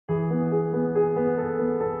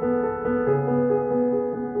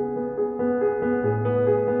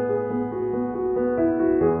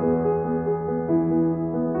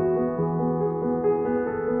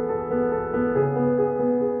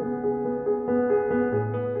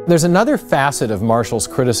There's another facet of Marshall's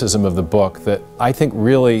criticism of the book that I think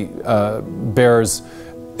really bears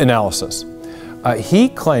analysis. He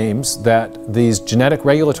claims that these genetic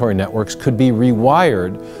regulatory networks could be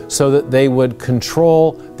rewired so that they would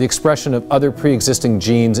control the expression of other pre-existing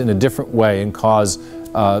genes in a different way and cause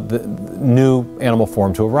the new animal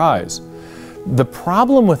form to arise. The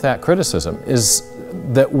problem with that criticism is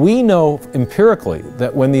that we know empirically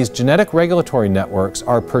that when these genetic regulatory networks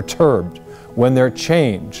are perturbed, when they're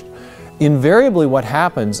changed, invariably what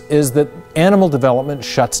happens is that animal development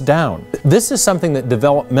shuts down. This is something that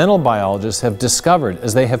developmental biologists have discovered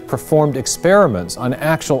as they have performed experiments on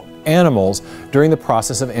actual animals during the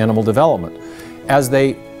process of animal development. As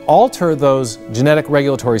they alter those genetic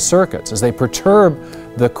regulatory circuits, as they perturb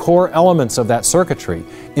the core elements of that circuitry,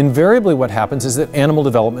 invariably what happens is that animal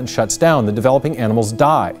development shuts down. The developing animals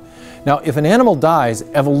die. Now, if an animal dies,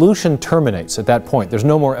 evolution terminates at that point. There's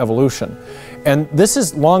no more evolution. And this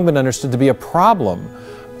has long been understood to be a problem,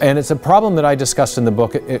 and it's a problem that I discussed in the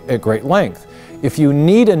book at great length. If you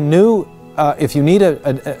need a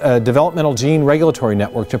developmental gene regulatory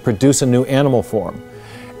network to produce a new animal form,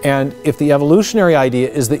 and if the evolutionary idea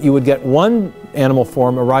is that you would get one animal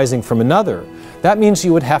form arising from another, that means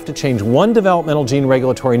you would have to change one developmental gene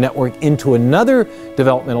regulatory network into another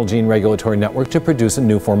developmental gene regulatory network to produce a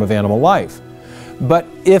new form of animal life. But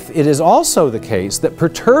if it is also the case that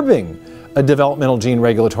perturbing a developmental gene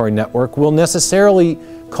regulatory network will necessarily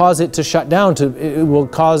cause it to shut down, it will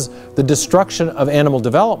cause the destruction of animal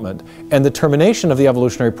development and the termination of the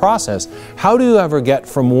evolutionary process, how do you ever get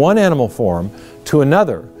from one animal form to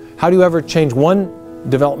another? How do you ever change one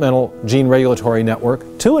developmental gene regulatory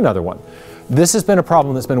network to another one? This has been a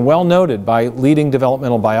problem that's been well noted by leading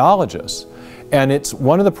developmental biologists, and it's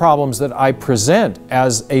one of the problems that I present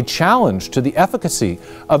as a challenge to the efficacy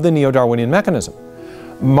of the neo-Darwinian mechanism.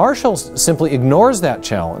 Marshall simply ignores that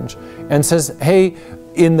challenge and says, hey,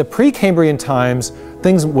 in the pre-Cambrian times,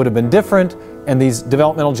 things would have been different, and these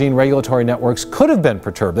developmental gene regulatory networks could have been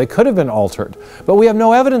perturbed, they could have been altered. But we have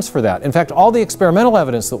no evidence for that. In fact, all the experimental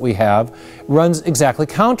evidence that we have runs exactly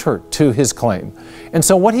counter to his claim. And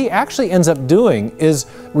so what he actually ends up doing is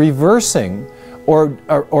reversing or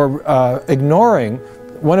ignoring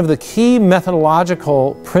one of the key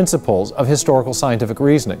methodological principles of historical scientific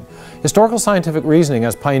reasoning. Historical scientific reasoning,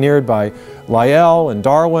 as pioneered by Lyell and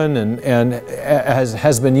Darwin and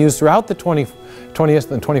has been used throughout the 20th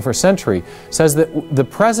and 21st century, says that the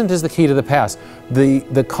present is the key to the past.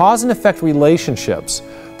 The cause and effect relationships,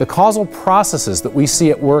 the causal processes that we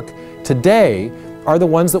see at work today are the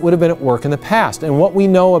ones that would have been at work in the past. And what we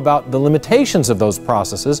know about the limitations of those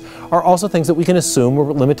processes are also things that we can assume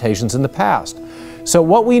were limitations in the past. So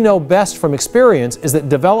what we know best from experience is that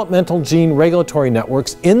developmental gene regulatory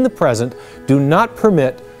networks in the present do not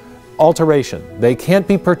permit alteration. They can't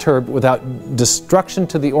be perturbed without destruction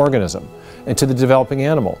to the organism and to the developing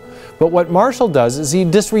animal. But what Marshall does is he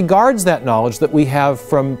disregards that knowledge that we have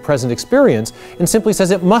from present experience and simply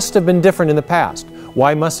says it must have been different in the past.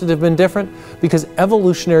 Why must it have been different? Because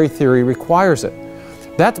evolutionary theory requires it.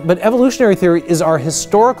 But evolutionary theory is our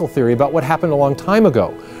historical theory about what happened a long time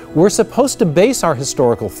ago. We're supposed to base our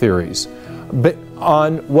historical theories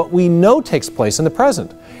on what we know takes place in the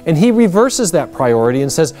present. And he reverses that priority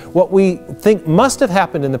and says what we think must have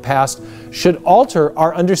happened in the past should alter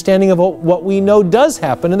our understanding of what we know does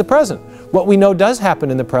happen in the present. What we know does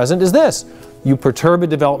happen in the present is this: you perturb a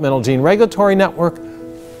developmental gene regulatory network,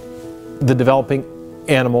 the developing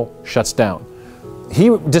animal shuts down. He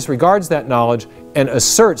disregards that knowledge and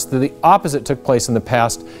asserts that the opposite took place in the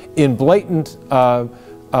past in blatantly,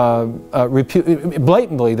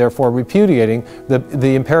 therefore, repudiating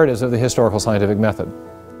the imperatives of the historical scientific method.